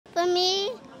For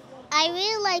me, I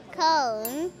really like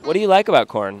corn. What do you like about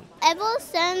corn? Ever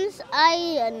since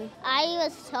I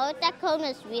was told that corn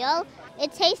was real,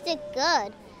 it tasted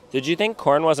good. Did you think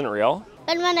corn wasn't real?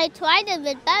 But when I tried it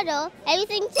with butter,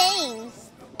 everything changed.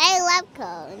 I love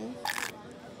corn.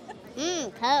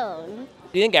 Corn.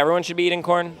 Do you think everyone should be eating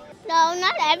corn? No,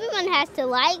 not everyone has to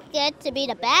like it to be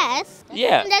the best.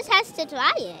 Yeah. Everyone just has to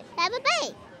try it. Have a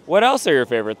bite. What else are your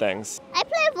favorite things? I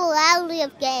play a variety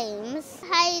of games.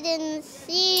 Hide and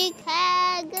seek,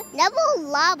 tag, double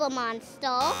lava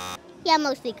monster. Yeah,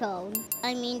 mostly corn.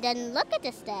 Then look at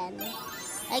this then.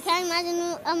 I can't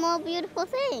imagine a more beautiful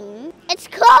thing. It's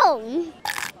corn.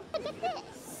 Look at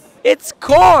this. It's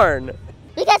corn!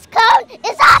 Because corn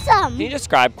is awesome. Can you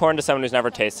describe corn to someone who's never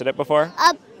tasted it before?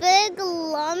 A big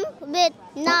lump with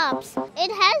knobs. It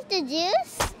has the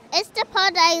juice. It's the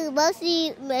part that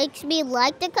mostly makes me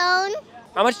like the cone.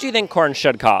 How much do you think corn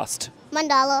should cost?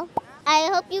 $1. I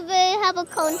hope you will have a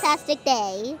cone-tastic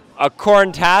day. A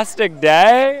corn-tastic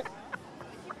day?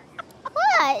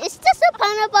 What? It's just a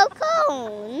pun about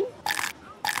cone.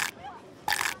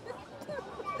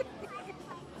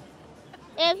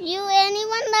 If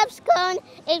anyone loves corn,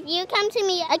 if you come to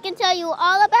me, I can tell you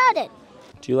all about it.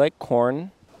 Do you like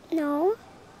corn? No.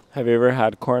 Have you ever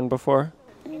had corn before?